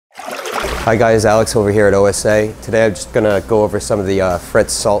Hi guys, Alex over here at OSA. Today I'm just going to go over some of the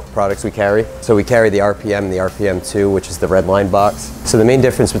Fritz salt products we carry. So we carry the RPM and the RPM2, which is the Redline box. So the main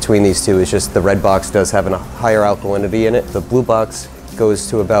difference between these two is just the red box does have a higher alkalinity in it. The blue box goes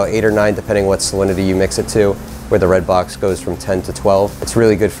to about 8 or 9 depending what salinity you mix it to, where the red box goes from 10 to 12. It's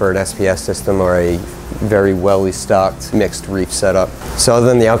really good for an SPS system or a very well stocked mixed reef setup. So other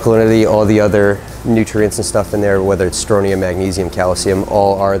than the alkalinity, all the other nutrients and stuff in there, whether it's strontium, magnesium, calcium,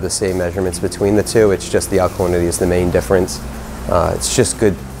 all are the same measurements between the two. It's just the alkalinity is the main difference. It's just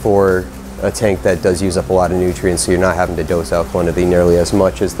good for a tank that does use up a lot of nutrients, so you're not having to dose alkalinity nearly as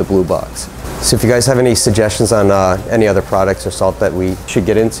much as the blue box. So if you guys have any suggestions on any other products or salt that we should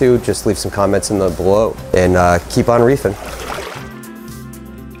get into, just leave some comments in the below and keep on reefing.